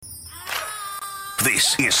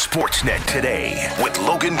This is Sportsnet Today with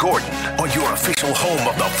Logan Gordon on your official home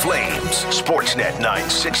of the Flames. Sportsnet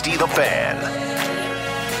 960 The Fan.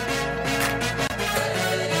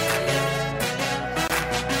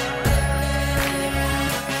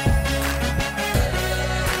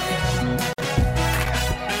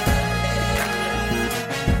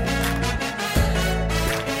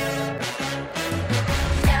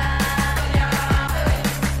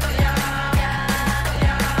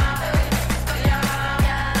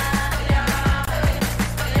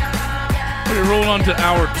 Rolling on to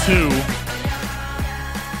hour two.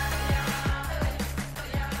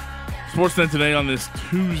 Sportsnet Today on this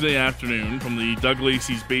Tuesday afternoon from the Doug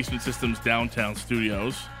Lacey's Basement Systems downtown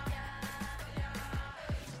studios.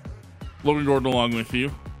 Logan Gordon along with you.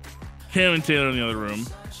 Cam and Taylor in the other room.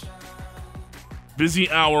 Busy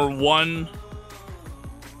hour one.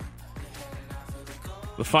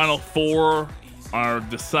 The final four are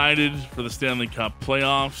decided for the Stanley Cup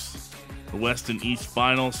playoffs. The West and East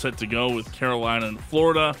Finals set to go with Carolina and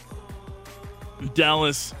Florida,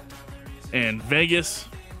 Dallas and Vegas,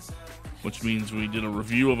 which means we did a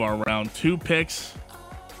review of our round two picks.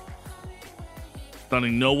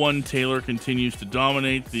 Stunning no one, Taylor continues to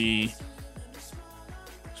dominate the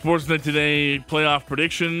Sportsnet Today playoff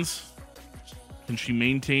predictions. Can she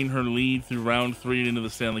maintain her lead through round three and into the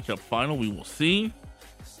Stanley Cup final? We will see.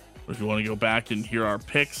 But if you want to go back and hear our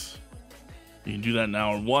picks, you can do that in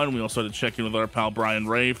hour one. We also had to check in with our pal Brian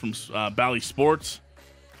Ray from Bally Sports.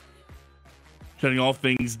 Chatting all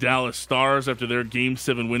things Dallas Stars after their Game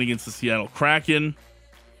 7 win against the Seattle Kraken.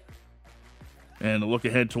 And a look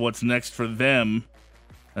ahead to what's next for them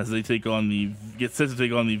as they get set to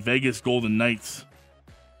take on the Vegas Golden Knights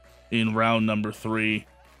in round number 3.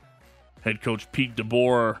 Head coach Pete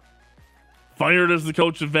DeBoer fired as the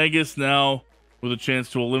coach of Vegas, now with a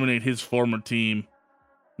chance to eliminate his former team.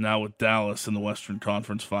 Now with Dallas in the Western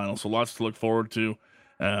Conference Finals. So lots to look forward to.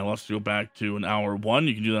 Lots to go back to in hour one.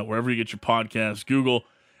 You can do that wherever you get your podcasts. Google,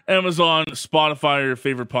 Amazon, Spotify, or your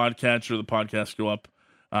favorite podcatcher. The podcasts go up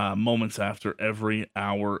moments after every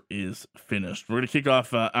hour is finished. We're going to kick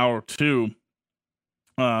off hour two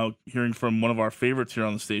hearing from one of our favorites here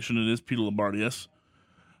on the station. It is Peter Labardius,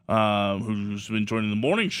 who's been joining the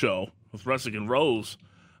morning show with Ressick and Rose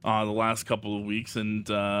the last couple of weeks, and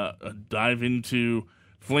dive into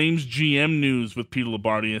Flames GM news with Peter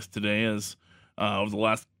Labardius today, as over the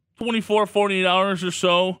last 24, 48 hours or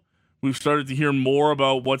so, we've started to hear more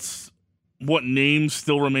about what names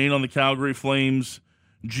still remain on the Calgary Flames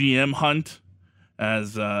GM hunt,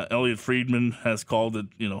 as Elliot Friedman has called it,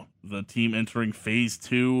 the team entering phase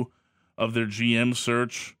 2 of their GM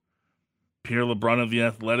search. Pierre LeBrun of The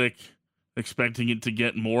Athletic expecting it to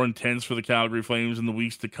get more intense for the Calgary Flames in the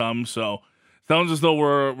weeks to come, so sounds as though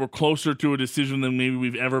we're closer to a decision than maybe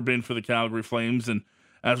we've ever been for the Calgary Flames. And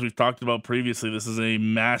as we've talked about previously, this is a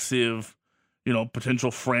massive,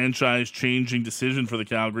 potential franchise-changing decision for the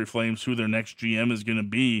Calgary Flames, who their next GM is going to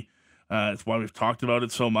be. It's why we've talked about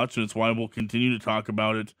it so much, and it's why we'll continue to talk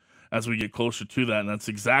about it as we get closer to that. And that's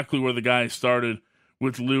exactly where the guys started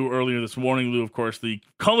with Lou earlier this morning. Lou, of course, the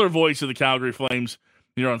color voice of the Calgary Flames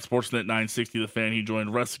here on Sportsnet 960 The Fan. He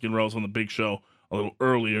joined Ressick and Rose on the Big Show a little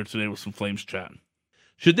earlier today with some Flames chat.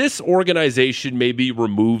 Should this organization maybe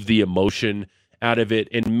remove the emotion out of it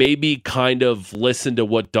and maybe kind of listen to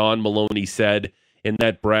what Don Maloney said in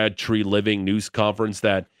that Brad Tree Living news conference,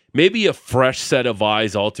 that maybe a fresh set of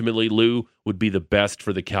eyes ultimately, Lou, would be the best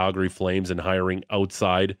for the Calgary Flames in hiring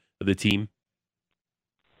outside of the team?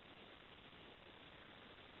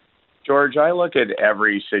 George, I look at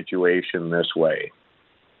every situation this way.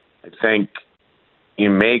 I think you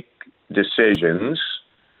make decisions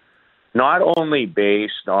not only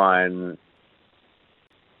based on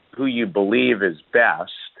who you believe is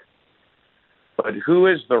best, but who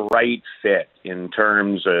is the right fit in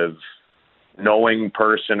terms of knowing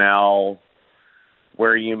personnel,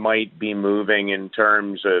 where you might be moving in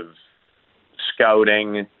terms of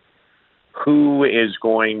scouting, who is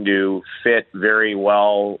going to fit very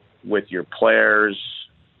well with your players,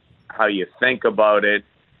 how you think about it.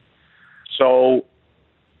 So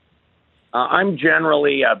I'm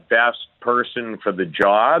generally a best person for the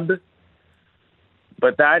job,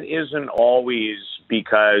 but that isn't always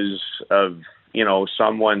because of,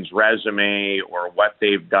 someone's resume or what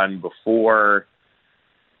they've done before.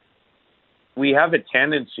 We have a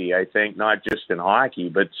tendency, I think, not just in hockey,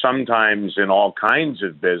 but sometimes in all kinds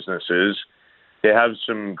of businesses, to have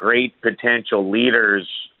some great potential leaders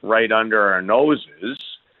right under our noses,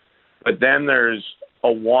 but then there's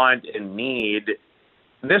a want and need.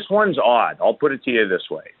 This one's odd. I'll put it to you this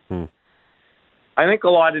way. I think a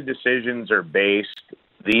lot of decisions are based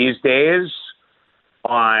these days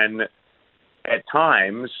on, at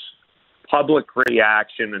times, public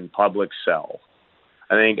reaction and public sell.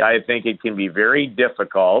 I think it can be very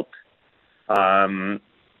difficult because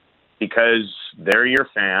they're your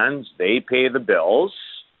fans. They pay the bills.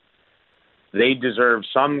 They deserve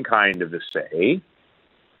some kind of a say.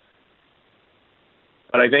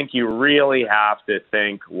 But I think you really have to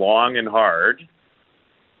think long and hard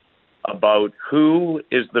about who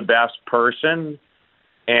is the best person.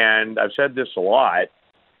 And I've said this a lot,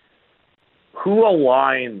 who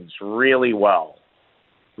aligns really well,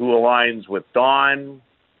 who aligns with Don,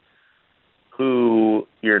 who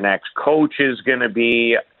your next coach is going to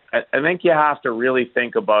be. I think you have to really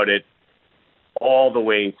think about it all the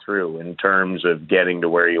way through in terms of getting to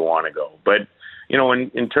where you want to go. But, you know,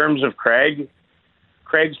 in terms of Craig's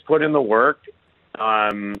put in the work.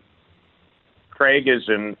 Craig is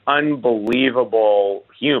an unbelievable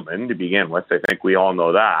human to begin with. I think we all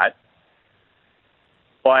know that.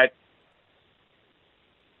 But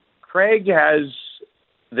Craig has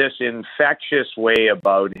this infectious way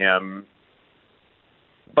about him,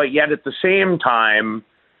 but yet at the same time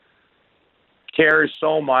cares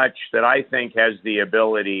so much that I think has the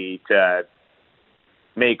ability to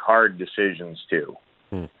make hard decisions too.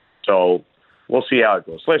 So we'll see how it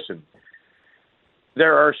goes. Listen,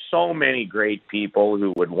 there are so many great people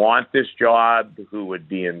who would want this job, who would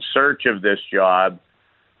be in search of this job.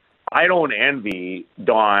 I don't envy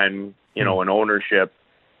Don, an ownership,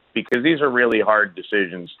 because these are really hard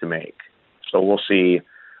decisions to make. So we'll see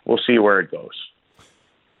where it goes.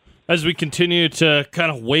 As we continue to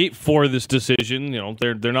kind of wait for this decision,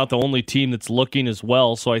 they're not the only team that's looking as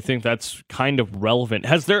well, so I think that's kind of relevant.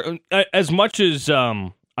 Has there, as much as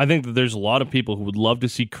I think that there's a lot of people who would love to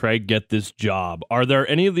see Craig get this job, are there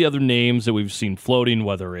any of the other names that we've seen floating,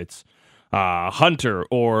 whether it's Hunter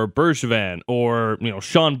or Bergevin or,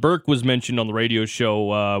 Sean Burke was mentioned on the radio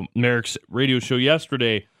show, Merrick's radio show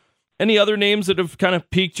yesterday. Any other names that have kind of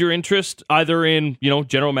piqued your interest, either in,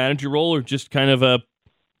 general manager role or just kind of a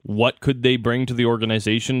what could they bring to the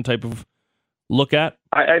organization type of look at?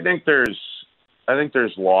 I think there's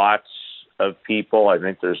lots of people. I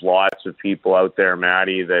think there's lots of people out there,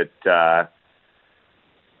 Matty, that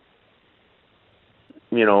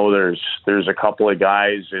there's a couple of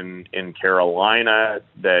guys in Carolina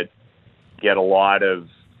that get a lot of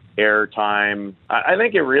airtime. I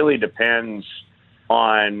think it really depends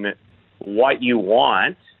on what you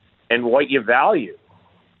want and what you value.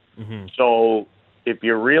 Mm-hmm. So if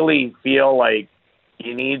you really feel like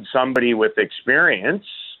you need somebody with experience,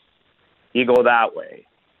 you go that way.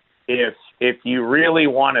 If you really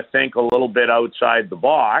want to think a little bit outside the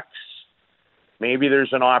box, maybe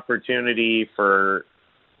there's an opportunity for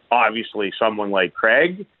obviously someone like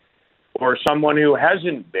Craig or someone who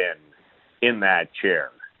hasn't been in that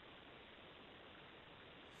chair.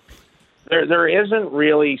 There isn't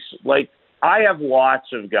really, like, I have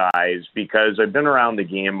lots of guys because I've been around the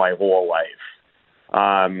game my whole life.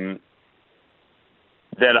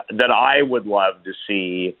 That I would love to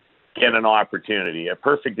see get an opportunity. A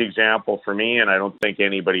perfect example for me, and I don't think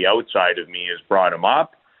anybody outside of me has brought him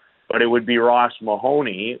up, but it would be Ross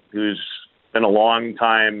Mahoney, who's been a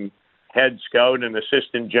long-time head scout and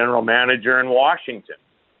assistant general manager in Washington.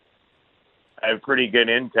 I have pretty good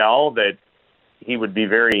intel that he would be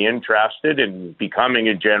very interested in becoming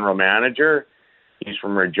a general manager. He's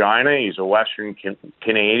from Regina. He's a Western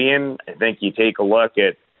Canadian. I think you take a look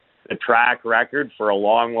at the track record for a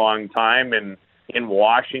long, long time in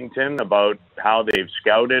Washington about how they've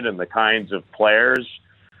scouted and the kinds of players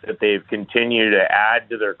that they've continued to add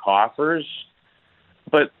to their coffers.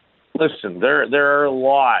 But listen, there are a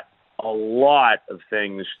lot of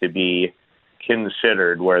things to be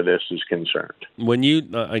considered where this is concerned. When you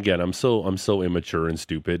again, I'm so immature and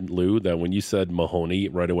stupid, Lou, that when you said Mahoney,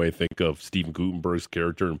 right away I think of Stephen Gutenberg's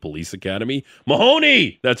character in Police Academy.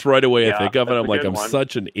 Mahoney! That's right away I think of, and I'm like, I'm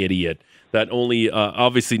such an idiot that only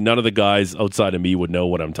obviously none of the guys outside of me would know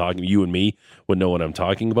what I'm talking. You and me would know what I'm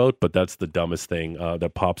talking about, but that's the dumbest thing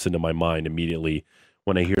that pops into my mind immediately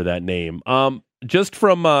when I hear that name. Just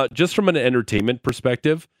from an entertainment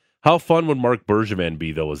perspective, how fun would Marc Bergevin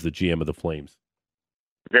be, though, as the GM of the Flames?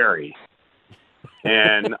 Very.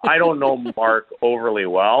 And I don't know Mark overly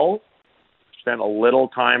well. Spent a little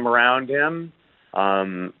time around him.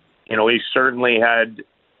 He certainly had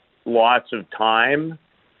lots of time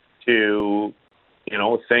to,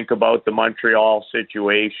 think about the Montreal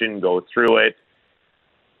situation, go through it.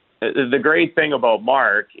 The great thing about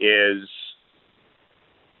Mark is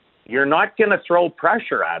you're not going to throw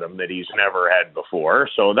pressure at him that he's never had before,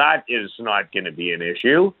 so that is not going to be an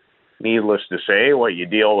issue. Needless to say, what you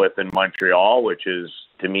deal with in Montreal, which is,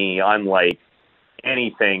 to me, unlike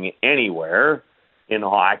anything anywhere in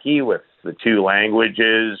hockey with the two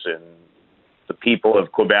languages and the people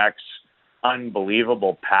of Quebec's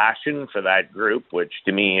unbelievable passion for that group, which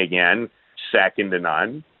to me, again, second to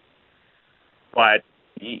none. But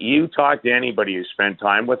you talk to anybody who spent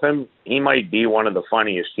time with him, he might be one of the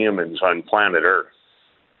funniest humans on planet Earth.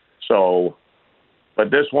 So,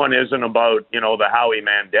 but this one isn't about, the Howie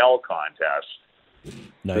Mandel contest.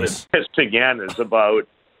 Nice. This, again, is about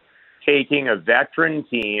taking a veteran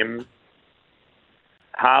team.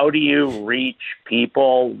 How do you reach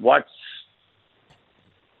people? What's,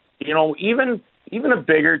 even a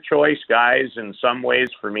bigger choice, guys, in some ways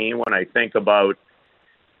for me when I think about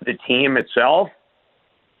the team itself,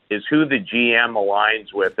 is who the GM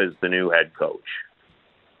aligns with as the new head coach.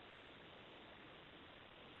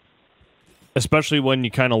 Especially when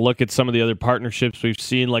you kind of look at some of the other partnerships we've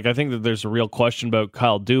seen. Like, I think that there's a real question about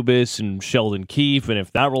Kyle Dubas and Sheldon Keefe and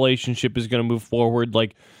if that relationship is going to move forward.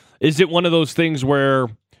 Like, is it one of those things where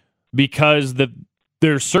because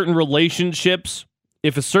there's certain relationships,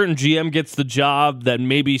 if a certain GM gets the job, that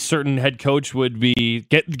maybe certain head coach would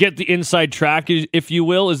get the inside track, if you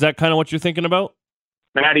will? Is that kind of what you're thinking about?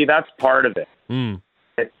 Matty, that's part of it.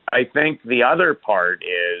 I think the other part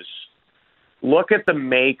is look at the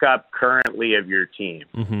makeup currently of your team.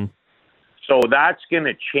 Mm-hmm. So that's going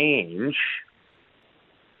to change,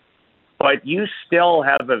 but you still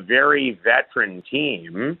have a very veteran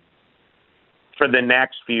team for the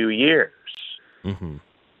next few years. Mm-hmm.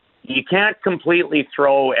 You can't completely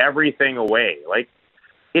throw everything away. Like,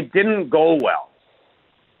 it didn't go well.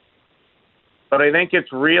 But I think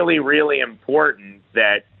it's really, really important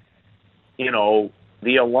that,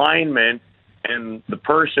 the alignment and the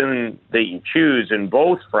person that you choose in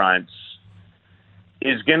both fronts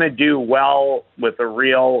is going to do well with a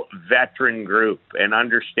real veteran group and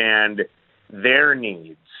understand their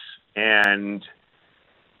needs. And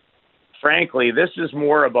frankly, this is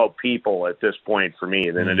more about people at this point for me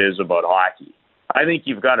than it is about hockey. I think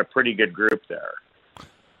you've got a pretty good group there.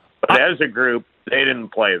 But as a group, they didn't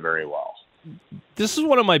play very well. This is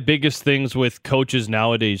one of my biggest things with coaches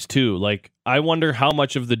nowadays, too. Like, I wonder how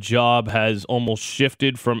much of the job has almost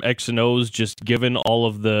shifted from X and O's, just given all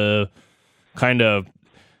of the kind of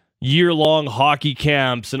year-long hockey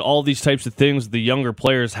camps and all these types of things the younger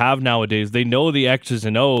players have nowadays. They know the X's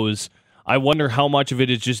and O's. I wonder how much of it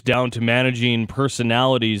is just down to managing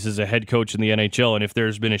personalities as a head coach in the NHL, and if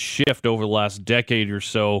there's been a shift over the last decade or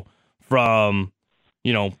so from,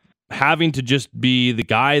 having to just be the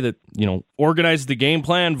guy that, organizes the game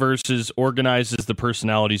plan versus organizes the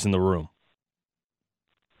personalities in the room.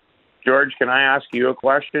 George, can I ask you a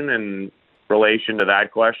question in relation to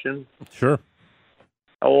that question? Sure.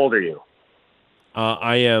 How old are you?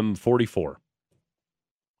 I am 44.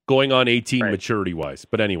 Going on 18 right. maturity-wise.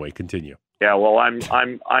 But anyway, continue. Yeah, well, I'm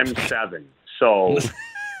 7, so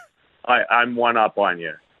I'm one up on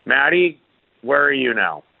you. Maddie, where are you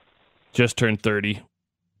now? Just turned 30.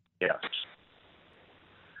 Yes.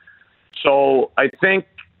 So I think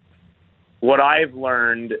what I've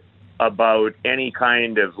learned about any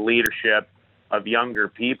kind of leadership of younger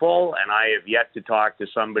people, and I have yet to talk to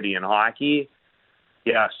somebody in hockey,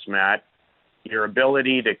 yes, Matt, your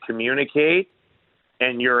ability to communicate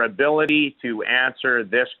and your ability to answer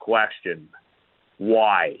this question,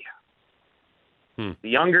 why? The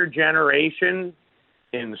younger generation,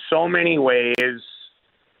 in so many ways,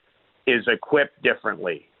 is equipped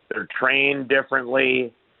differently. They're trained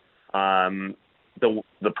differently.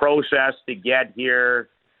 The process to get here,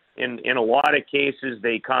 in a lot of cases,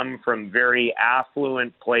 they come from very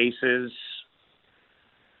affluent places.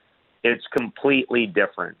 It's completely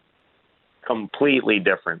different. Completely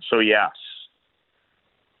different. So, yes,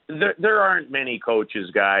 there aren't many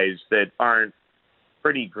coaches, guys, that aren't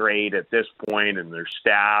pretty great at this point in their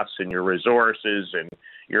staffs and your resources and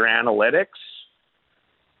your analytics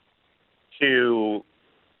to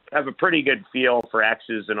have a pretty good feel for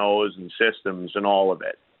X's and O's and systems and all of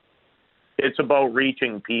it. It's about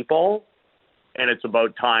reaching people, and it's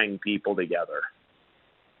about tying people together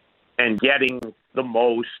and getting the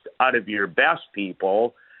most out of your best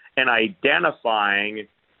people and identifying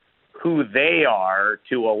who they are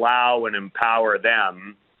to allow and empower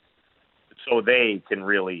them so they can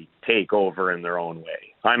really take over in their own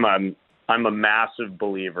way. I'm a massive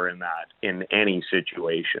believer in that in any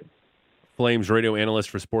situation. Flames radio analyst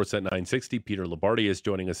for Sportsnet 960, Peter Labardi, is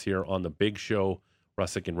joining us here on the Big Show.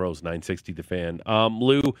 Russick and Rose, 960 The Fan.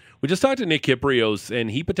 Lou, we just talked to Nick Kyprios, and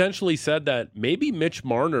he potentially said that maybe Mitch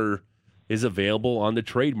Marner is available on the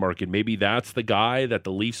trade market. Maybe that's the guy that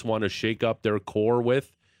the Leafs want to shake up their core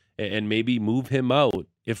with and maybe move him out.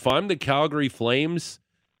 If I'm the Calgary Flames,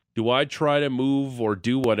 Do I try to move or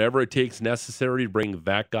do whatever it takes necessary to bring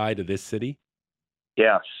that guy to this city?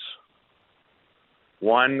 Yes.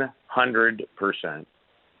 100%.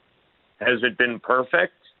 Has it been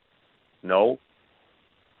perfect? No.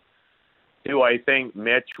 Do I think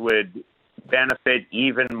Mitch would benefit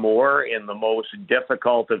even more in the most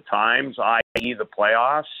difficult of times, i.e. the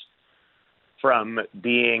playoffs, from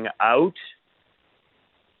being out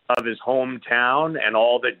of his hometown and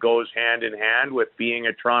all that goes hand in hand with being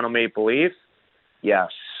a Toronto Maple Leaf? Yes.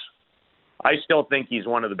 I still think he's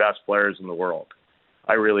one of the best players in the world.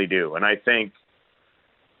 I really do. And I think,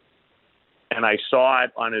 and I saw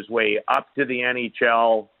it on his way up to the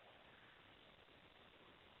NHL,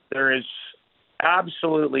 there is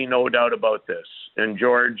absolutely no doubt about this. And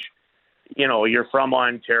George, you know, you're from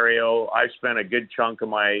Ontario. I spent a good chunk of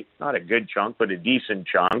my, not a good chunk, but a decent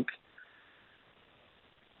chunk.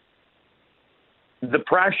 The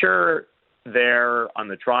pressure there on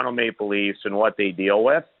the Toronto Maple Leafs and what they deal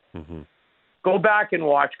with, go back and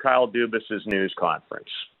watch Kyle Dubas's news conference.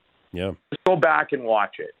 Yeah. Just go back and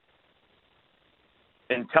watch it.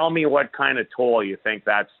 And tell me what kind of toll you think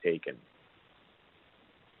that's taken.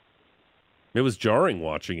 It was jarring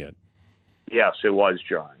watching it. Yes, it was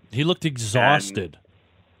jarring. He looked exhausted.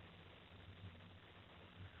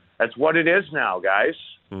 That's what it is now, guys.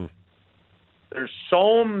 There's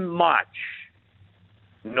so much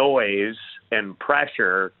noise and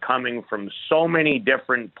pressure coming from so many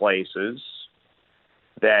different places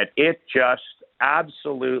that it just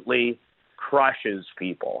absolutely crushes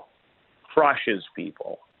people.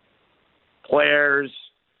 Players,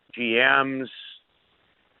 GMs.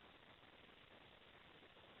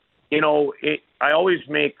 You know, I always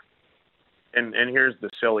make, and here's the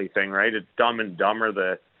silly thing, right? It's Dumb and Dumber.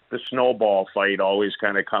 The snowball fight always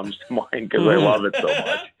kind of comes to mind because I love it so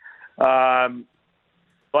much.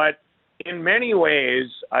 But in many ways,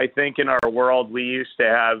 I think in our world, we used to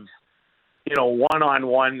have, you know,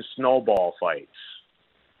 one-on-one snowball fights.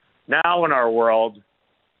 Now in our world,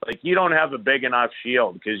 like, you don't have a big enough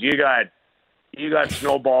shield because you got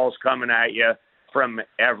snowballs coming at you from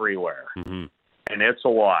everywhere. And it's a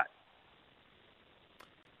lot.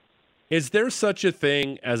 Is there such a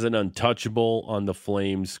thing as an untouchable on the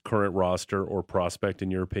Flames' current roster or prospect,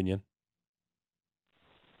 in your opinion?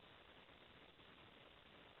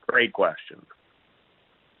 Great question.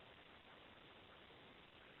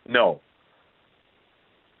 No.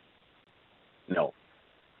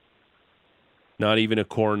 Not even a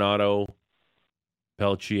Coronado,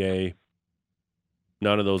 Peltier,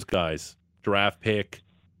 none of those guys. Draft pick,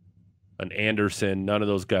 an Anderson, none of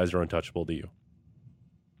those guys are untouchable to you.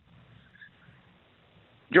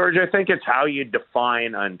 George, I think it's how you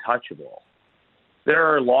define untouchable. There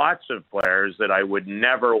are lots of players that I would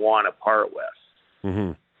never want to part with.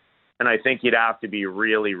 And I think you'd have to be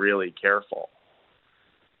really, really careful.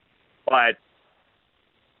 But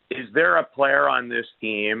is there a player on this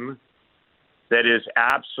team that is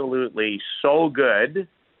absolutely so good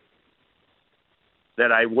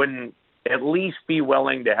that I wouldn't at least be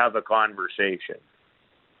willing to have a conversation?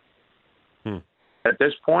 At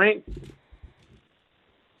this point,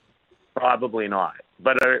 probably not.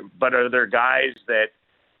 But are there guys that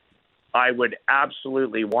I would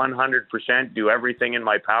absolutely 100% do everything in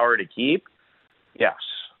my power to keep? Yes.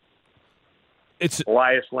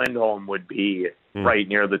 Elias Lindholm would be right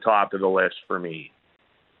near the top of the list for me.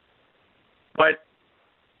 But,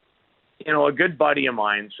 you know, a good buddy of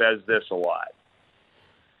mine says this a lot.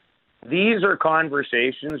 These are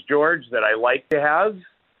conversations, George, that I like to have,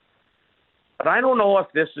 but I don't know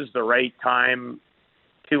if this is the right time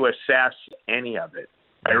to assess any of it.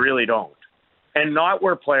 I really don't. And not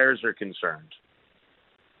where players are concerned.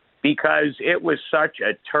 Because it was such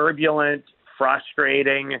a turbulent,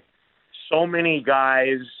 frustrating, so many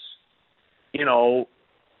guys, you know,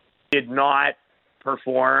 did not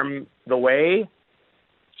perform the way.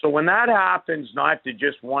 So when that happens, not to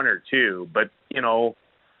just one or two, but, you know,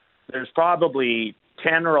 there's probably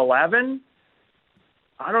 10 or 11,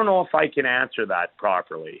 I don't know if I can answer that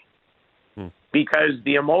properly. Because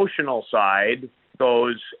the emotional side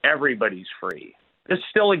goes, everybody's free. It's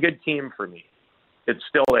still a good team for me. It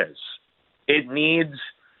still is. It needs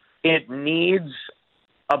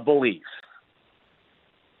a belief.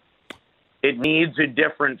 It needs a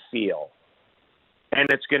different feel. And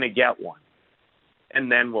it's going to get one. And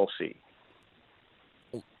then we'll see.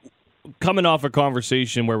 Coming off a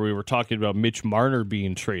conversation where we were talking about Mitch Marner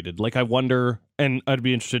being traded, like, I wonder, and I'd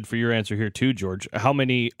be interested for your answer here too, George, how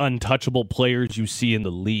many untouchable players you see in the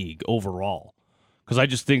league overall? Because I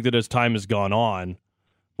just think that as time has gone on,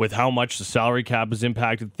 with how much the salary cap has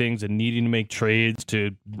impacted things and needing to make trades to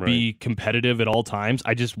be competitive at all times.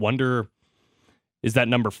 I just wonder, is that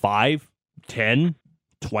number 5, 10,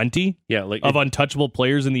 20 of untouchable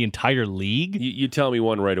players in the entire league? You tell me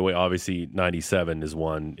one right away. Obviously, 97 is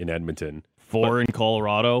one in Edmonton. 4 in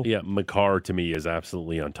Colorado. Yeah, Makar to me is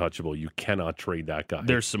absolutely untouchable. You cannot trade that guy.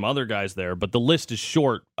 There's some other guys there, but the list is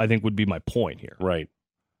short, I think would be my point here. Right.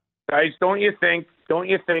 Guys, don't you think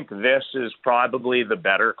this is probably the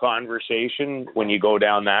better conversation when you go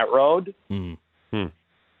down that road?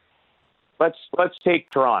 Let's take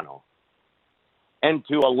Toronto. And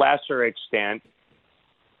to a lesser extent,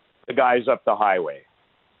 the guys up the highway.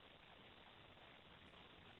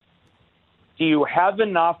 Do you have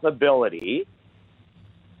enough ability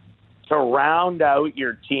to round out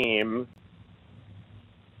your team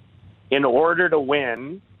in order to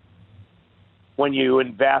win when you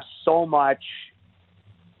invest so much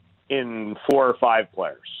in 4 or 5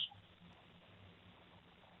 players?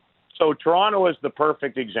 So Toronto is the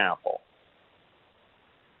perfect example.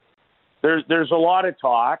 There's a lot of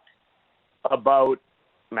talk about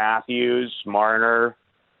Matthews, Marner,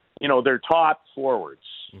 their top forwards.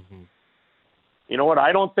 Mm-hmm. You know what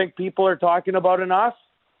I don't think people are talking about enough?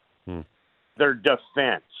 Their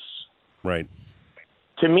defense. Right.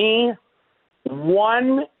 To me,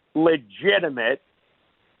 one legitimate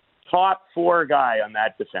top 4 guy on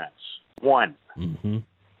that defense. One. Mm-hmm.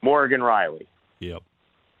 Morgan Riley. Yep.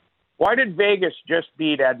 Why did Vegas just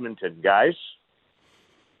beat Edmonton, guys?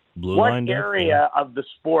 What area of the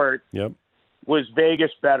sport was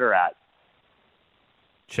Vegas better at?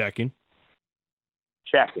 Checking.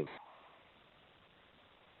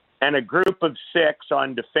 And a group of 6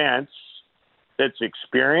 on defense that's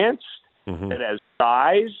experienced, that has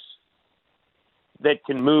size, that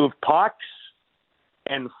can move pucks,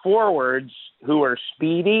 and forwards who are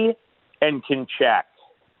speedy and can check.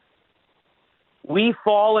 We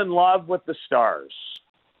fall in love with the stars.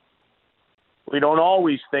 We don't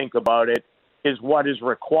always think about it as what is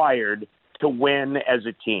required to win as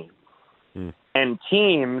a team. And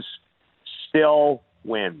teams still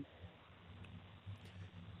win.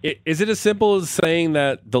 Is it as simple as saying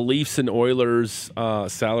that the Leafs and Oilers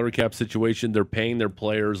salary cap situation, they're paying their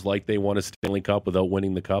players like they won a Stanley Cup without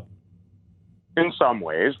winning the cup? In some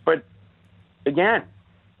ways, but again,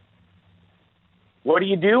 what do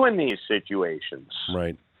you do in these situations?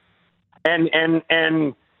 Right. And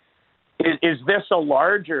is this a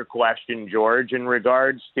larger question, George, in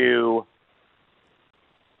regards to,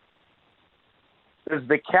 does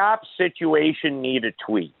the cap situation need a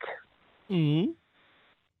tweak? Mm-hmm.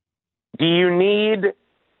 Do you need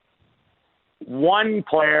one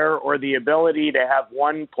player or the ability to have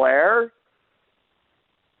one player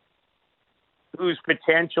who's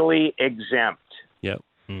potentially exempt? Yep.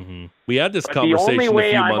 Mm-hmm. We had this conversation the only way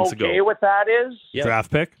a few I'm months okay ago. with that is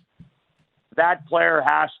draft pick. That player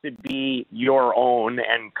has to be your own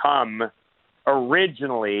and come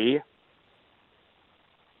originally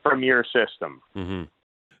from your system. Mm-hmm.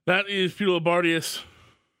 That is Peter Labardius,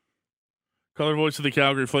 color voice of the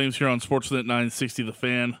Calgary Flames here on Sportsnet 960 The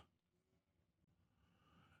Fan.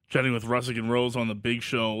 Chatting with Russick and Rose on the Big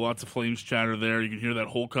Show. Lots of Flames chatter there. You can hear that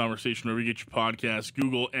whole conversation wherever you get your podcast.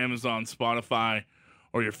 Google, Amazon, Spotify,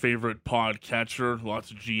 or your favorite podcatcher.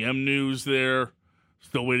 Lots of GM news there.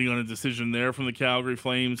 Still waiting on a decision there from the Calgary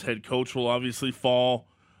Flames. Head coach will obviously fall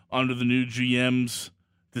under the new GM's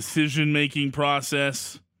decision-making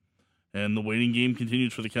process. And the waiting game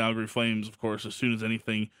continues for the Calgary Flames, of course, as soon as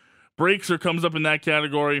anything breaks or comes up in that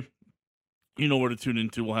category. You know where to tune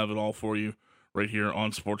into. We'll have it all for you right here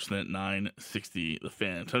on Sportsnet 960 The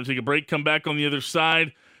Fan. Time to take a break. Come back on the other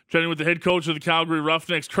side. Chatting with the head coach of the Calgary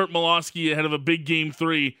Roughnecks, Kurt Malosky, ahead of a big Game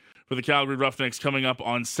 3 for the Calgary Roughnecks coming up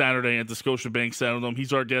on Saturday at the Scotiabank Saddledome.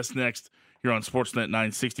 He's our guest next here on Sportsnet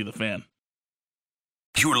 960 The Fan.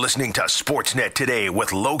 You're listening to Sportsnet Today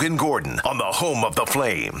with Logan Gordon on the home of the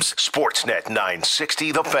Flames. Sportsnet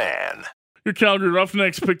 960 The Fan. Your Calgary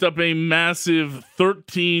Roughnecks picked up a massive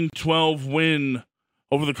 13-12 win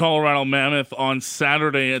over the Colorado Mammoth on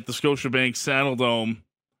Saturday at the Scotiabank Saddledome,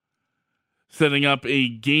 setting up a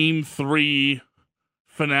Game 3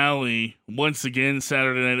 finale once again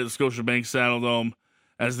Saturday night at the Scotiabank Saddledome,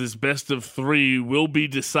 as this best of 3 will be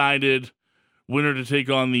decided. Winner to take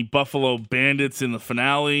on the Buffalo Bandits in the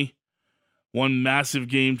finale. One massive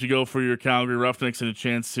game to go for your Calgary Roughnecks and a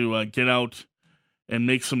chance to get out and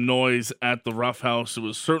make some noise at the Rough House. It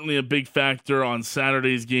was certainly a big factor on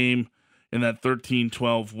Saturday's game in that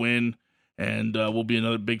 13-12 win, and will be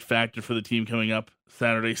another big factor for the team coming up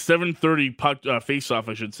Saturday. 7:30 face-off,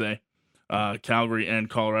 I should say. Calgary and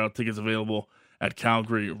Colorado. Tickets available at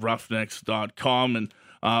CalgaryRoughnecks.com. And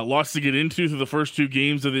Lots to get into through the first two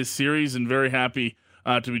games of this series, and very happy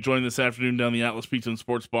to be joined this afternoon down the Atlas Pizza and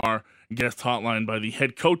Sports Bar guest hotline by the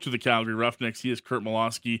head coach of the Calgary Roughnecks. He is Kurt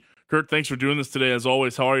Malosky. Kurt, thanks for doing this today, as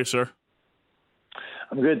always. How are you, sir?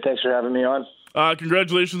 I'm good. Thanks for having me on.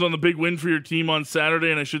 Congratulations on the big win for your team on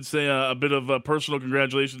Saturday, and I should say a bit of personal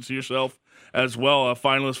congratulations to yourself as well, a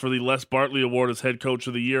finalist for the Les Bartley Award as head coach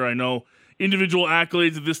of the year. I know individual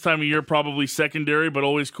accolades at this time of year probably secondary, but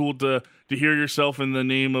always cool to hear yourself in the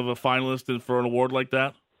name of a finalist for an award like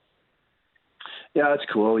that. Yeah, that's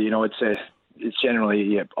cool. It's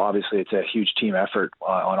generally, obviously, it's a huge team effort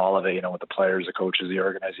on all of it, with the players, the coaches, the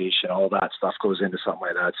organization, all that stuff goes into something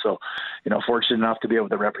like that. So, fortunate enough to be able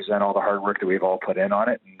to represent all the hard work that we've all put in on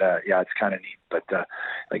it. And, it's kind of neat. But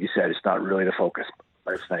like you said, it's not really the focus,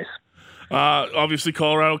 but it's nice. Obviously,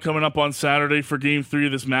 Colorado coming up on Saturday for Game 3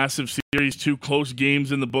 of this massive series. Two close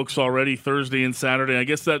games in the books already, Thursday and Saturday. I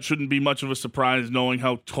guess that shouldn't be much of a surprise knowing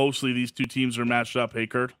how closely these two teams are matched up. Hey,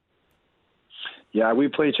 Kurt? Yeah, we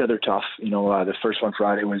play each other tough. The first one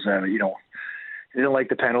Friday was, we didn't like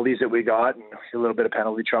the penalties that we got, and a little bit of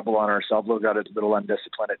penalty trouble on ourselves. We got a little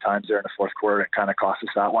undisciplined at times there in the fourth quarter. It kind of cost us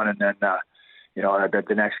that one. And then, I bet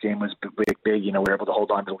the next game was big. We were able to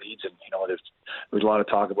hold on to leads, and there's a lot of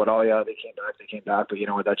talk about, they came back.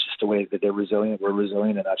 But that's just the way that they're resilient. We're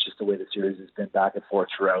resilient, and that's just the way the series has been back and forth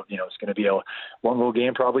throughout. It's going to be a one-goal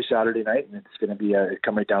game probably Saturday night, and it's going to be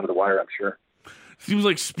come right down to the wire, I'm sure. Seems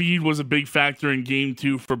like speed was a big factor in Game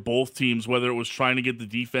 2 for both teams, whether it was trying to get the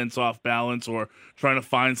defense off balance or trying to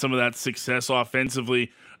find some of that success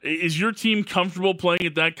offensively. Is your team comfortable playing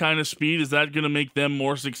at that kind of speed? Is that going to make them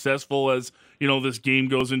more successful as, this game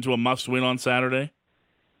goes into a must-win on Saturday?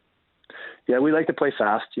 Yeah, we like to play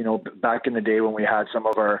fast. Back in the day when we had some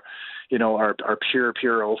of our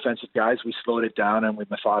pure offensive guys, we slowed it down and we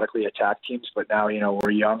methodically attacked teams. But now,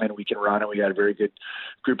 we're young and we can run, and we got a very good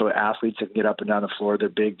group of athletes that can get up and down the floor. They're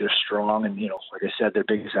big, they're strong, and like I said, their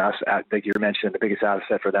biggest asset, like you mentioned, the biggest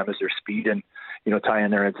asset for them is their speed and tie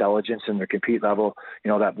in their intelligence and their compete level.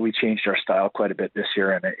 That we changed our style quite a bit this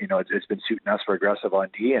year, and it's been suiting us for aggressive on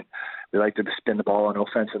D, and we like to spin the ball on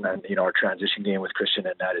offense, and then our transition game with Christian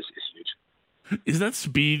and that is huge. Is that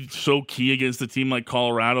speed so key against a team like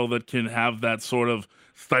Colorado that can have that sort of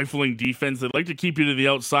stifling defense? They'd like to keep you to the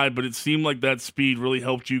outside, but it seemed like that speed really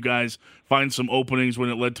helped you guys find some openings when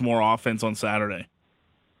it led to more offense on Saturday.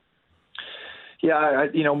 Yeah,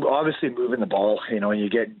 obviously moving the ball, you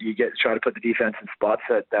try to put the defense in spots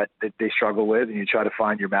that they struggle with, and you try to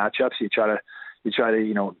find your matchups. You try to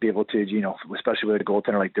be able to, especially with a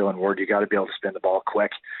goaltender like Dylan Ward, you got to be able to spin the ball quick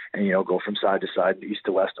and, go from side to side, east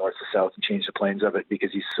to west, north to south, and change the planes of it because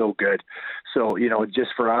he's so good. So, just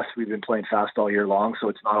for us, we've been playing fast all year long, so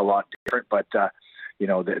it's not a lot different, but,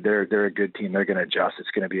 they're a good team. They're going to adjust. It's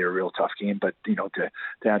going to be a real tough game. But, to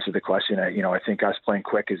answer the question, I think us playing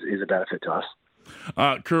quick is a benefit to us.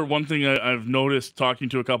 Kurt, one thing I've noticed talking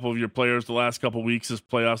to a couple of your players the last couple of weeks as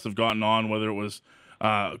playoffs have gotten on, whether it was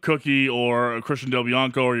Cookie or Christian Del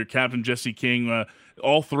Bianco or your captain Jesse King,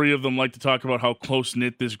 all three of them like to talk about how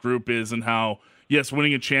close-knit this group is and how, yes,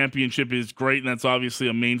 winning a championship is great, and that's obviously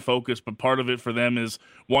a main focus, but part of it for them is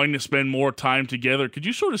wanting to spend more time together. Could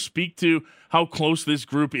you sort of speak to how close this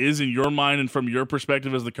group is in your mind and from your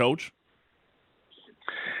perspective as the coach?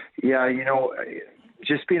 Yeah,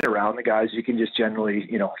 just being around the guys, you can just generally,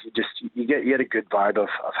 you get a good vibe of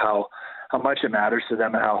how much it matters to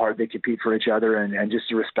them and how hard they compete for each other, and just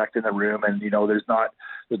the respect in the room. And there's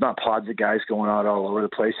not pods of guys going out all over the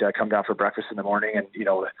place. I come down for breakfast in the morning, and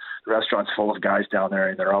the restaurant's full of guys down there,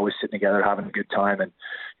 and they're always sitting together having a good time. And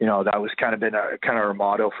that was kind of our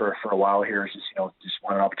motto for a while here, is just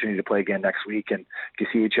want an opportunity to play again next week and to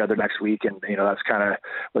see each other next week. And that's kind of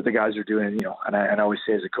what the guys are doing. And I always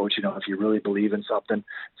say as a coach, if you really believe in something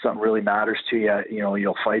really matters to you,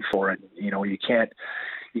 you'll fight for it.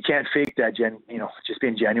 You can't fake that, just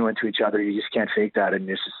being genuine to each other. You just can't fake that. And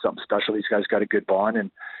it's just something special. These guys got a good bond, and,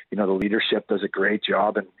 the leadership does a great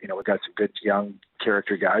job. And, we've got some good young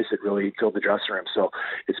character guys that really fill the dressing room. So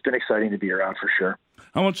it's been exciting to be around for sure.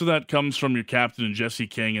 How much of that comes from your captain, Jesse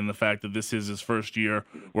King, and the fact that this is his first year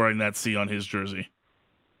wearing that C on his jersey?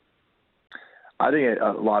 I think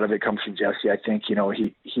a lot of it comes from Jesse. I think, he's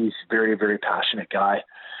a very, very passionate guy.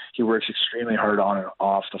 He works extremely hard on and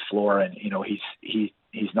off the floor, and,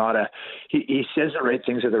 he's not he says the right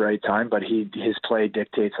things at the right time, but his play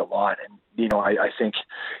dictates a lot. And, I think,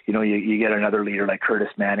 you get another leader like Curtis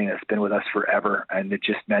Manning that's been with us forever, and it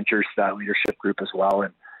just mentors that leadership group as well.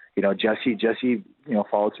 And, Jesse,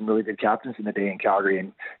 followed some really good captains in the day in Calgary.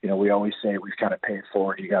 And, we always say we've kind of paid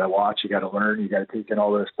forward. You got to watch, you got to learn, you got to take in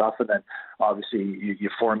all this stuff. And then obviously you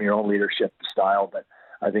form your own leadership style. But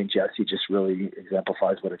I think Jesse just really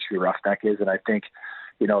exemplifies what a true roughneck is. And I think,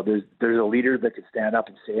 there's a leader that can stand up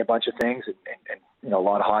and say a bunch of things, and a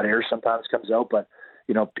lot of hot air sometimes comes out, but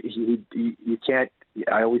you can't.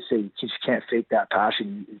 I always say you just can't fake that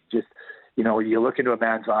passion. You look into a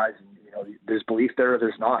man's eyes, and there's belief there or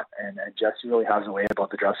there's not. And Jesse really has a way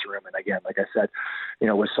about the dressing room. And again, like I said,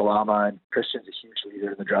 with Salama and Christian's a huge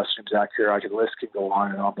leader in the dressing room. Zach here, the list can go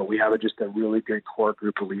on and on, but we have just a really good core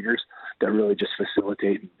group of leaders that really just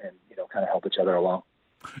facilitate and kind of help each other along.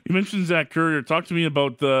 You mentioned Zach Currier. Talk to me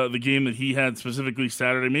about the game that he had specifically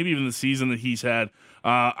Saturday, maybe even the season that he's had.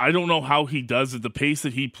 I don't know how he does it. The pace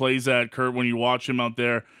that he plays at, Kurt, when you watch him out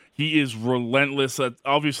there, he is relentless. That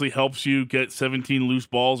obviously helps you get 17 loose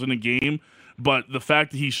balls in a game. But the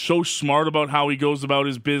fact that he's so smart about how he goes about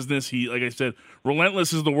his business, he, like I said,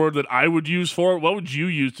 relentless is the word that I would use for it. What would you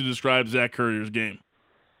use to describe Zach Currier's game?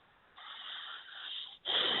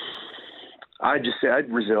 I'd just say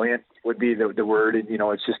resilient would be the word. And,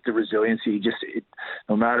 it's just the resiliency.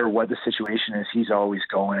 No matter what the situation is, he's always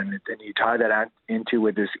going. And you tie that into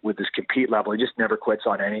with this compete level. He just never quits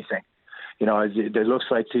on anything. It looks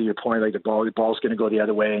like, to your point, like the ball's going to go the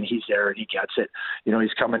other way, and he's there and he gets it.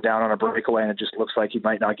 He's coming down on a breakaway, and it just looks like he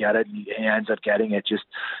might not get it, and he ends up getting it. Just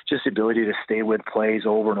the ability to stay with plays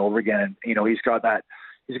over and over again. And, he's got that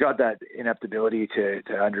inept ability to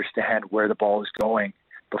understand where the ball is going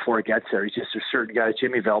before it gets there. He's just a certain guy.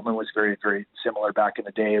 Jimmy Veltman was very, very similar back in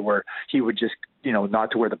the day, where he would just, not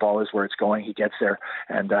to where the ball is, where it's going, he gets there.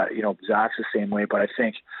 And, Zach's the same way. But I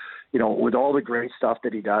think, with all the great stuff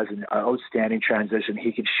that he does and outstanding transition,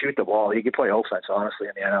 he can shoot the ball. He can play offense, honestly,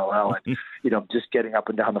 in the NLL. And, just getting up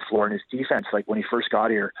and down the floor. And his defense, like when he first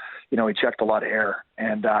got here, he checked a lot of air.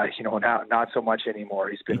 And, now not so much anymore.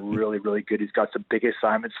 He's been really, really good. He's got some big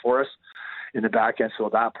assignments for us in the back end. So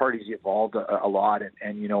that part, he's evolved a lot.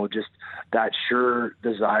 And just that sure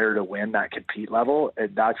desire to win, that compete level.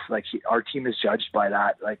 And that's like, our team is judged by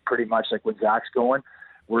that. Like pretty much like when Zach's going,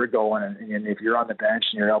 we're going. And if you're on the bench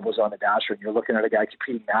and your elbow's on the dasher and you're looking at a guy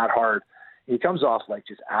competing that hard, he comes off like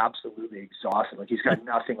just absolutely exhausted. Like he's got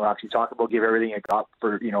nothing left. You talk about give everything you got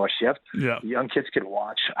for, a shift. Yeah. Young kids can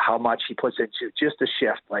watch how much he puts into just a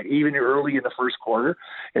shift. Like even early in the first quarter,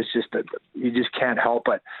 it's just that you just can't help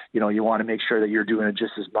but, you want to make sure that you're doing it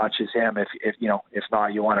just as much as him. If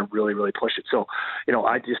not, you want to really, really push it. So,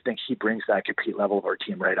 I just think he brings that compete level of our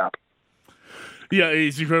team right up. Yeah,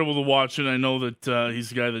 he's incredible to watch, and I know that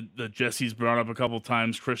he's a guy that Jesse's brought up a couple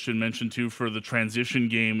times. Christian mentioned too for the transition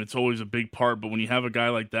game. It's always a big part, but when you have a guy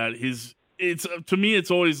like that, it's to me,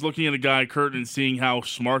 it's always looking at a guy, Kurt, and seeing how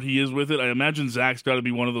smart he is with it. I imagine Zach's got to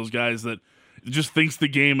be one of those guys that just thinks the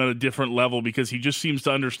game at a different level because he just seems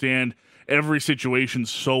to understand every situation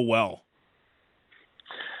so well.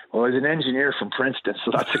 Well, he's an engineer from Princeton,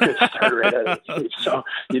 so that's a good start right out of the gate. So,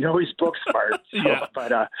 he's book smart. So, yeah.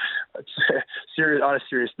 But on a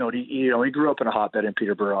serious note, he grew up in a hotbed in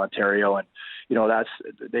Peterborough, Ontario, and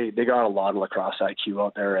they got a lot of lacrosse IQ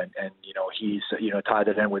out there, and he's tied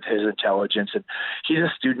it in with his intelligence, and he's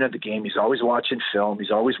a student of the game. He's always watching film.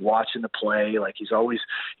 He's always watching the play. Like he's always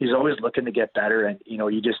looking to get better, and he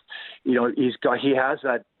has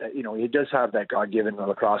that. He does have that God-given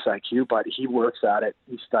lacrosse IQ, but he works at it.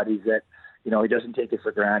 He studies it. He doesn't take it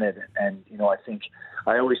for granted. And I think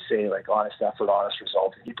I always say, like, honest effort, honest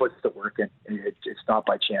result. He puts the work in. It's not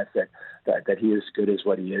by chance that he is as good as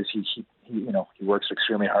what he is. He works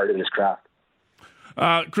extremely hard at his craft.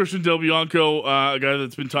 Christian Del Bianco, a guy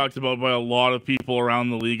that's been talked about by a lot of people around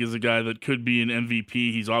the league, is a guy that could be an MVP.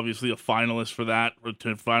 He's obviously a finalist for that,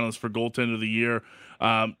 finalist for goaltender of the year.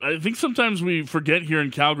 I think sometimes we forget here in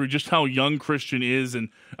Calgary just how young Christian is, and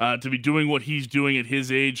to be doing what he's doing at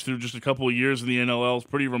his age through just a couple of years in the NLL is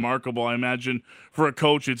pretty remarkable. I imagine for a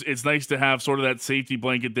coach, it's nice to have sort of that safety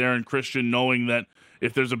blanket there, and Christian knowing that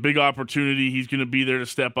if there's a big opportunity, he's going to be there to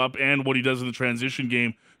step up, and what he does in the transition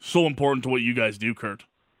game, so important to what you guys do, Kurt.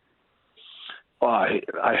 Well,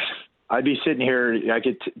 I'd be sitting here, I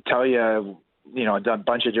could tell you, a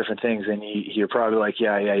bunch of different things, and you're probably like,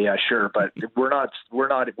 yeah, sure. But we're not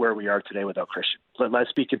where we are today without Christian.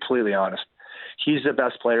 Let's be completely honest. He's the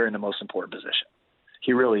best player in the most important position.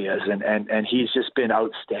 He really is, and he's just been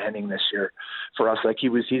outstanding this year for us. Like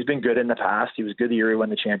he's been good in the past. He was good the year he won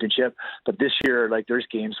the championship, but this year, like there's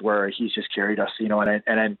games where he's just carried us.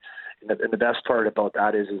 And the best part about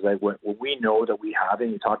that is like when we know that we have it.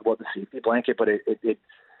 You talk about the safety blanket, but it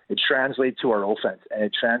translates to our offense, and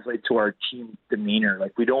it translates to our team demeanor.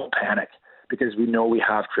 Like we don't panic because we know we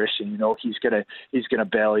have Christian. He's gonna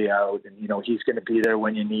bail you out, and he's gonna be there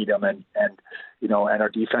when you need him. And our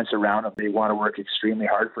defense around him, they want to work extremely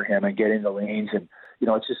hard for him and get in the lanes. And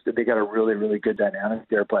it's just that they got a really, really good dynamic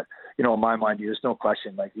there. But, in my mind, there's no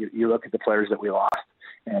question. Like, you look at the players that we lost,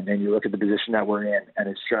 and then you look at the position that we're in, and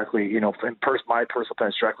it's directly, my personal opinion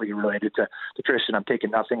is directly related to Christian. I'm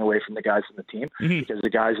taking nothing away from the guys on the team, because the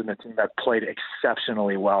guys on the team have played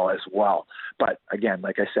exceptionally well as well. But again,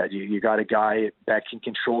 like I said, you got a guy that can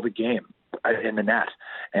control the game in the net.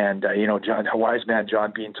 And, a wise man,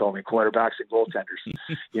 John Bean, told me quarterbacks and goaltenders,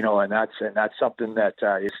 and that's something that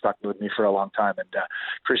is stuck with me for a long time. And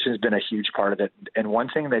Christian's been a huge part of it. And one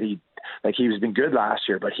thing that he's been good last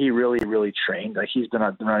year, but he really, really trained. Like, he's been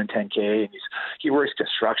running 10K, and he works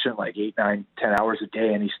construction like 8, 9, 10 hours a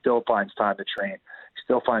day, and he still finds time to train. He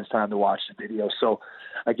still finds time to watch the video. So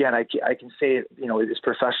again, I can say, it's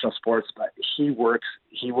professional sports, but he works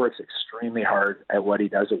extremely hard at what he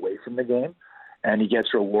does away from the game, and he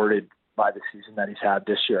gets rewarded by the season that he's had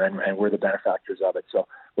this year, and we're the benefactors of it. So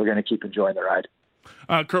we're going to keep enjoying the ride.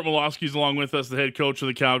 Kurt Malofsky's along with us, the head coach of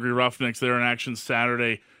the Calgary Roughnecks. They're in action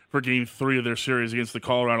Saturday for Game 3 of their series against the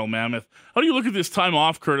Colorado Mammoth. How do you look at this time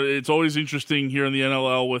off, Kurt? It's always interesting here in the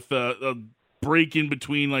NLL with a break in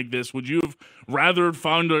between like this. Would you have rather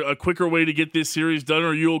found a quicker way to get this series done, or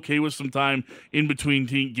are you okay with some time in between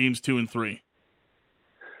games 2 and 3?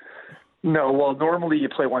 No, well, normally you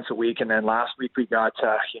play once a week, and then last week we got,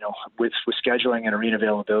 with scheduling and arena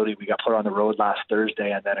availability, we got put on the road last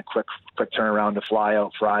Thursday, and then a quick turnaround to fly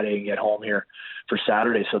out Friday and get home here for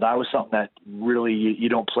Saturday. So that was something that really you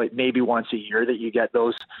don't play. Maybe once a year that you get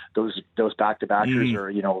those back-to-backers,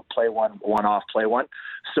 or play one off, play one.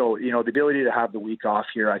 So the ability to have the week off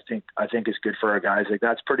here, I think is good for our guys. Like,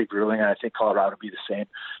 that's pretty grueling, and I think Colorado will be the same.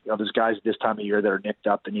 There's guys this time of year that are nicked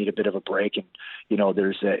up and need a bit of a break, and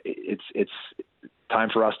it's time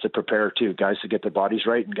for us to prepare too, guys to get their bodies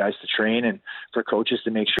right and guys to train, and for coaches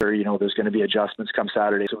to make sure there's going to be adjustments come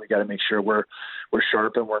Saturday. So we got to make sure we're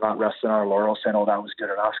sharp and we're not resting on our laurels saying, "Oh, that was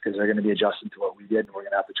good enough," because they're going to be adjusting to what we did, and we're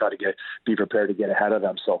going to have to try to be prepared to get ahead of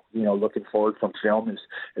them. So looking forward from film is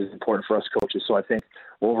important for us coaches. So I think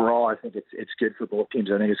overall, it's good for both teams.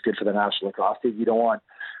 I think it's good for the National Lacrosse League. You don't want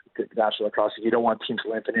teams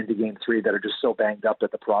limping into Game 3 that are just so banged up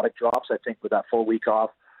that the product drops. I think with that full week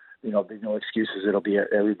off, there's no excuses.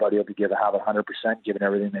 Everybody will be have 100%, given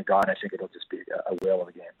everything they got. And I think it'll just be a whale of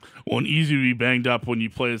a game. Well, and easy to be banged up when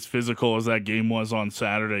you play as physical as that game was on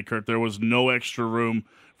Saturday, Kurt. There was no extra room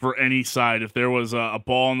for any side. If there was a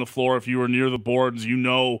ball on the floor, if you were near the boards,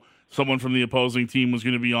 someone from the opposing team was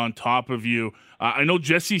going to be on top of you. I know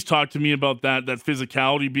Jesse's talked to me about that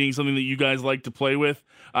physicality being something that you guys like to play with.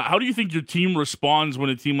 How do you think your team responds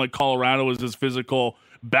when a team like Colorado is as physical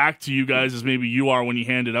back to you guys as maybe you are when you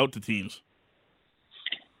hand it out to teams?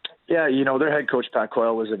 Yeah, their head coach, Pat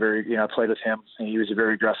Coyle, was I played with him, and he was a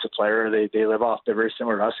very aggressive player. They're very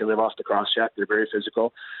similar to us. They live off the cross check. They're very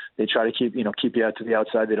physical. They try to keep you out to the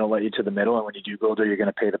outside. They don't let you to the middle, and when you do go there, you're going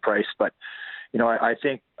to pay the price. But I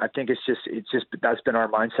think it's just that's been our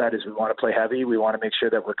mindset, is we want to play heavy. We want to make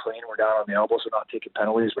sure that we're clean. We're down on the elbows. We're not taking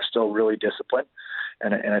penalties. We're still really disciplined.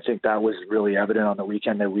 And I think that was really evident on the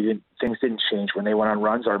weekend, that things didn't change. When they went on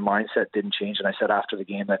runs, our mindset didn't change. And I said after the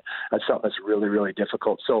game that's something that's really, really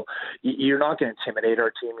difficult. So you're not going to intimidate our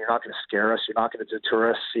team. You're not going to scare us. You're not going to deter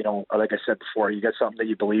us. Like I said before, you got something that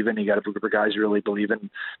you believe in. You got a group of guys who really believe in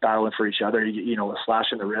battling for each other. A slash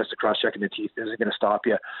in the wrist, a cross-check in the teeth isn't going to stop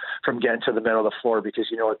you from getting to the middle of the floor, because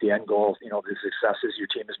at the end goal, the success is your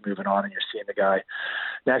team is moving on and you're seeing the guy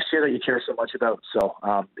next year that you care so much about. So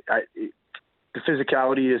the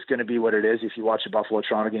physicality is going to be what it is. If you watch the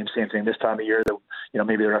Buffalo-Toronto game, same thing this time of year.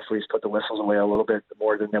 Maybe the referees put the whistles away a little bit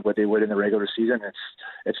more than what they would in the regular season.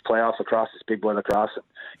 It's playoff lacrosse. It's big boy lacrosse.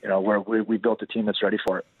 And, we built a team that's ready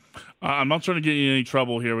for it. I'm not trying to get you in any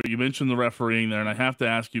trouble here, but you mentioned the refereeing there, and I have to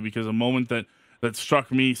ask you, because a moment that struck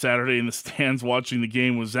me Saturday in the stands watching the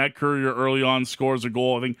game was Zach Currier early on scores a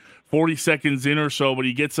goal, I think 40 seconds in or so, but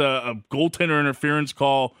he gets a goaltender interference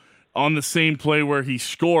call on the same play where he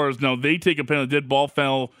scores. Now, they take a penalty. Dead ball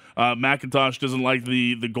fell. McIntosh doesn't like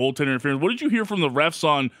the goaltender interference. What did you hear from the refs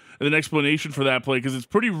on an explanation for that play? Because it's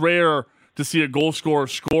pretty rare to see a goal scorer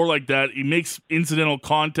score like that. He makes incidental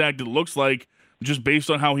contact, it looks like, just based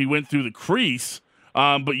on how he went through the crease.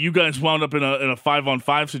 But you guys wound up in a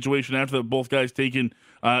 5-on-5 situation after that, both guys taking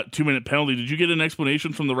 2-minute penalty. Did you get an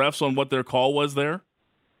explanation from the refs on what their call was there?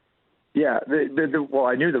 Yeah, well,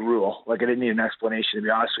 I knew the rule. Like, I didn't need an explanation, to be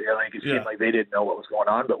honest with you. Like, it seemed like they didn't know what was going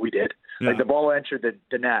on, but we did. Yeah. Like, the ball entered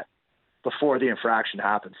the net before the infraction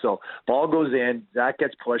happened. So, ball goes in, that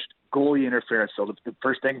gets pushed, goalie interference. So, the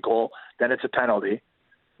first thing, goal, then it's a penalty.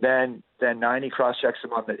 Then 90 cross-checks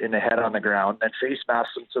him in the head on the ground, then face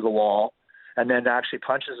masks him to the wall. and then actually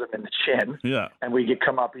punches him in the chin, Yeah. and we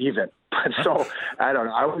come up even. But so I don't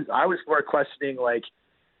know. I was more questioning, like,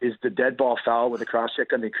 is the dead ball foul with a cross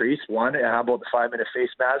check on the crease one, and how about the 5-minute face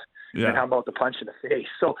mask, and how about the punch in the face?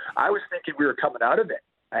 So I was thinking we were coming out of it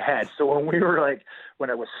ahead. So when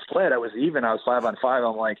it was split, I was even. I was 5-on-5.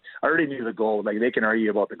 I'm like, I already knew the goal. Like, they can argue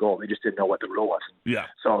about the goal. They just didn't know what the rule was. Yeah.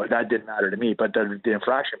 So that didn't matter to me. But the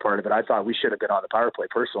infraction part of it, I thought we should have been on the power play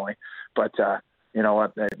personally. But you know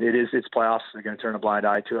what? It's playoffs. They're going to turn a blind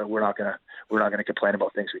eye to it. We're not going to complain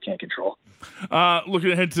about things we can't control.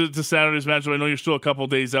 Looking ahead to Saturday's matchup, I know you're still a couple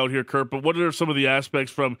days out here, Kurt. But what are some of the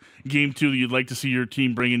aspects from Game 2 that you'd like to see your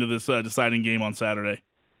team bring into this deciding game on Saturday?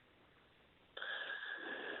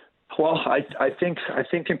 Well, I think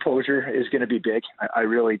composure is going to be big. I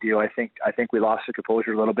really do. I think we lost the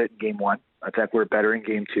composure a little bit in Game 1. I think we're better in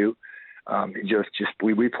Game 2.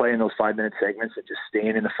 We play in those 5-minute segments and just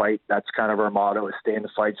staying in the fight. That's kind of our motto: is stay in the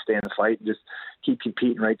fight, and just keep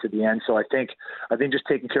competing right to the end. So I think just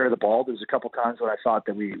taking care of the ball. There's a couple times when I thought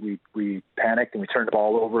that we panicked and we turned the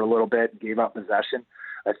ball over a little bit and gave up possession.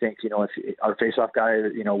 I think, if our faceoff guy,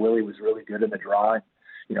 Willie was really good in the draw. And,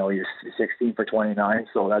 he's 16 for 29,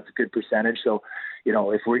 so that's a good percentage. So,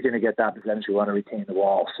 if we're going to get that percentage, we want to retain the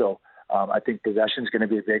ball. So I think possession is going to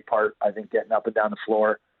be a big part. I think getting up and down the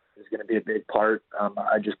floor is going to be a big part.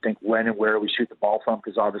 I just think when and where we shoot the ball from,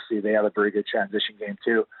 because obviously they have a very good transition game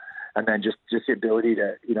too. And then just the ability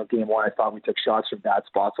to, Game 1, I thought we took shots from bad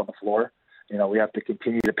spots on the floor. We have to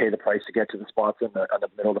continue to pay the price to get to the spots on the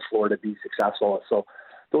middle of the floor to be successful. So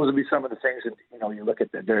those would be some of the things. And, you look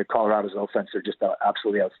at the Colorado's offense, they're just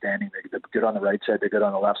absolutely outstanding. They're good on the right side. They're good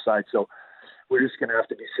on the left side. So we're just going to have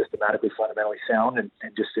to be systematically, fundamentally sound and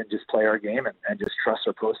just play our game and just trust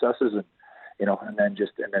our processes. And, and then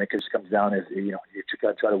it just comes down as, you got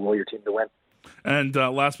to try to will your team to win. And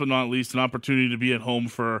last but not least, an opportunity to be at home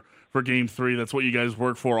for Game 3. That's what you guys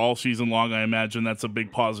work for all season long. I imagine that's a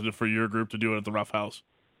big positive for your group to do it at the Rough House.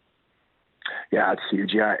 Yeah, it's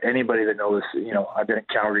huge. Yeah, anybody that knows, I've been in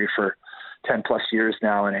Calgary for 10 plus years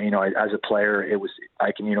now, and as a player,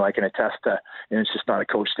 I can attest to, and it's just not a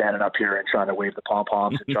coach standing up here and trying to wave the pom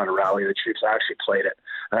poms and trying to rally the troops. I actually played it.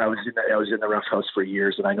 I was in the Rough House for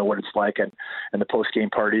years, and I know what it's like. And the post game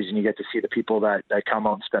parties, and you get to see the people that come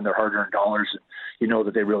out and spend their hard earned dollars, and you know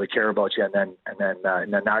that they really care about you. And then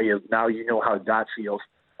now you know how that feels,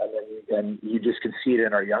 and you just can see it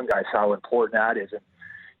in our young guys how important that is. And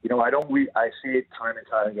I see it time and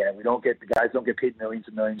time again. The guys don't get paid millions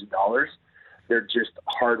and millions of dollars. They're just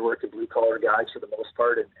hard-working blue-collar guys for the most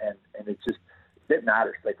part, and it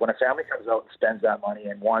matters. Like when a family comes out and spends that money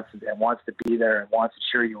and wants to be there and wants to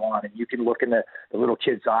cheer you on, and you can look in the little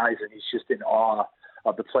kid's eyes, and he's just in awe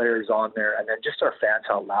of the players on there, and then just our fans,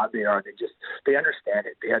 how loud they are. They understand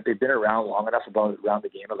it. They've been around long enough around the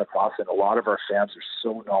game of lacrosse, and a lot of our fans are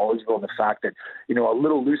so knowledgeable in the fact that a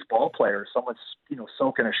little loose ball player, someone's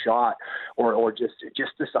soaking a shot, or just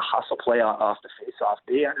a hustle play off the face-off.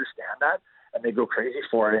 They understand that, and they go crazy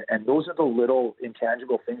for it. And those are the little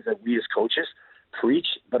intangible things that we as coaches preach,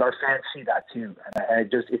 but our fans see that too.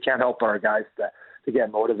 And it can't help our guys to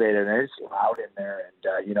get motivated, and it's loud in there. And,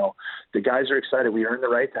 the guys are excited. We earned the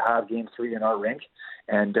right to have Game 3 in our rink.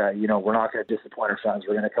 And, we're not going to disappoint our fans.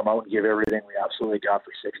 We're going to come out and give everything we absolutely got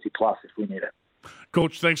for 60 plus if we need it.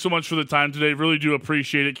 Coach, thanks so much for the time today. Really do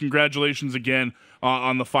appreciate it. Congratulations again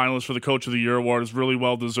on the finalists for the Coach of the Year award. It's really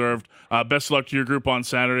well deserved. Best of luck to your group on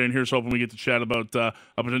Saturday, and here's hoping we get to chat about a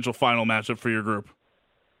potential final matchup for your group.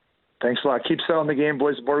 Thanks a lot. Keep selling the game,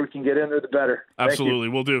 boys. The more we can get in there, the better. Absolutely.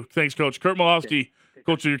 We'll do. Thanks, Coach. Kurt Malofsky,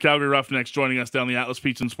 coach of your Calgary Roughnecks, joining us down the Atlas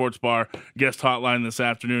Pizza and Sports Bar guest hotline this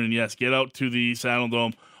afternoon. And yes, get out to the Saddle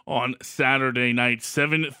Dome on Saturday night,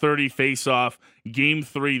 7:30 face-off, Game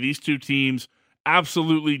 3. These two teams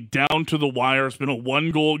absolutely down to the wire. It's been a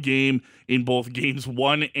one-goal game in both Games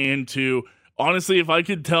 1 and 2. Honestly, if I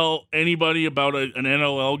could tell anybody about an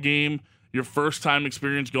NLL game, your first-time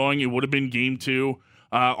experience going, it would have been Game 2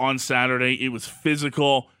 on Saturday. It was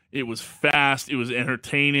physical. It was fast. It was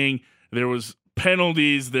entertaining. There was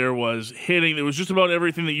penalties. There was hitting. There was just about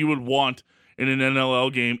everything that you would want in an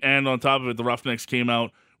NLL game. And on top of it, the Roughnecks came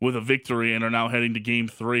out with a victory and are now heading to Game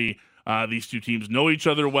 3. These two teams know each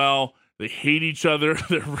other well. They hate each other.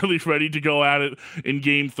 They're really ready to go at it in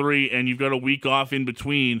Game 3, and you've got a week off in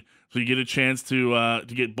between, so you get a chance to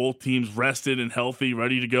get both teams rested and healthy,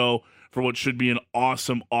 ready to go for what should be an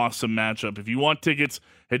awesome, awesome matchup. If you want tickets,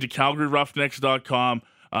 head to CalgaryRoughnecks.com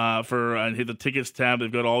and hit the tickets tab.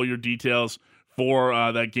 They've got all your details for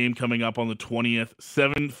that game coming up on the 20th,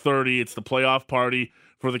 7:30. It's the playoff party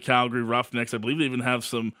for the Calgary Roughnecks. I believe they even have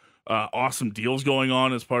some awesome deals going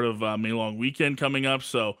on as part of May Long Weekend coming up,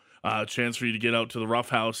 so chance for you to get out to the Rough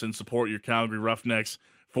House and support your Calgary Roughnecks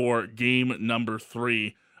for game number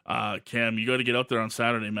 3. Cam, you got to get out there on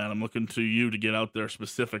Saturday, man. I'm looking to you to get out there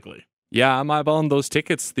specifically. Yeah, I'm eyeballing those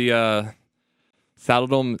tickets. The Saddle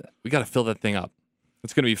Dome, we got to fill that thing up.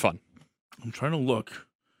 It's going to be fun. I'm trying to look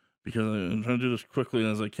because I'm trying to do this quickly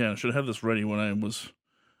as I can. I should have this ready when I was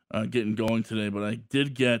getting going today, but I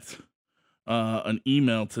did get an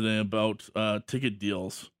email today about ticket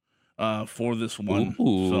deals for this one.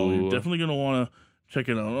 Ooh. So you're definitely going to want to check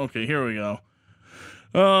it out. Okay, here we go.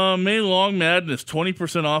 May Long Madness,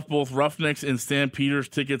 20% off both Roughnecks and Stampeders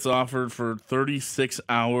tickets offered for 36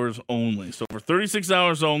 hours only. So for 36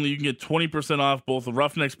 hours only, you can get 20% off both the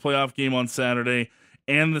Roughnecks playoff game on Saturday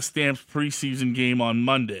and the Stamps preseason game on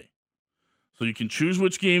Monday. So you can choose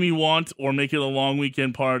which game you want or make it a long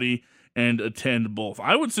weekend party and attend both.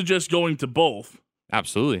 I would suggest going to both.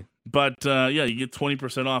 Absolutely. But, yeah, you get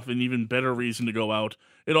 20% off, an even better reason to go out.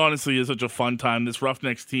 It honestly is such a fun time. This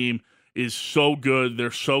Roughnecks team is so good.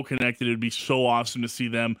 They're so connected. It would be so awesome to see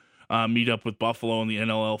them meet up with Buffalo in the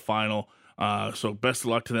NLL final. So best of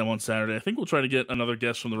luck to them on Saturday. I think we'll try to get another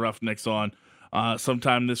guest from the Roughnecks on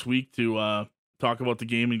sometime this week to talk about the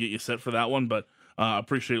game and get you set for that one. But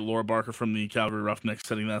appreciate Laura Barker from the Calgary Roughnecks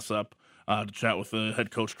setting this up to chat with the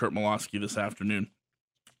head coach, Kurt Malosky, this afternoon.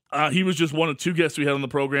 He was just one of 2 guests we had on the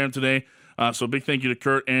program today. So big thank you to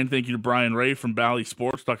Kurt and thank you to Brian Ray from Bally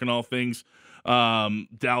Sports, talking all things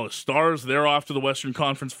Dallas Stars. They're off to the Western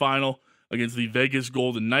Conference Final against the Vegas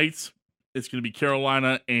Golden Knights. It's going to be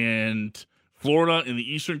Carolina and Florida in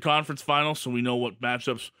the Eastern Conference Final, so we know what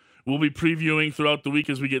matchups we'll be previewing throughout the week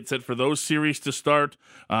as we get set for those series to start.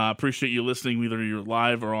 Appreciate you listening, whether you're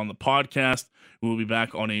live or on the podcast. We'll be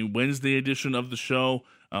back on a Wednesday edition of the show.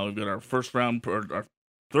 We've got our our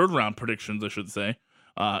third round predictions, I should say,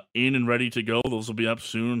 in and ready to go. Those will be up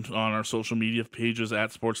soon on our social media pages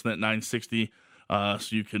at Sportsnet 960, so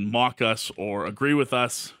you can mock us or agree with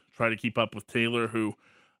us. Try to keep up with Taylor, who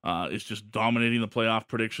is just dominating the playoff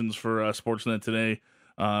predictions for Sportsnet today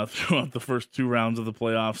throughout the first 2 rounds of the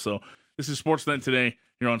playoffs. So this is Sportsnet Today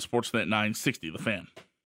here on Sportsnet 960, The Fan.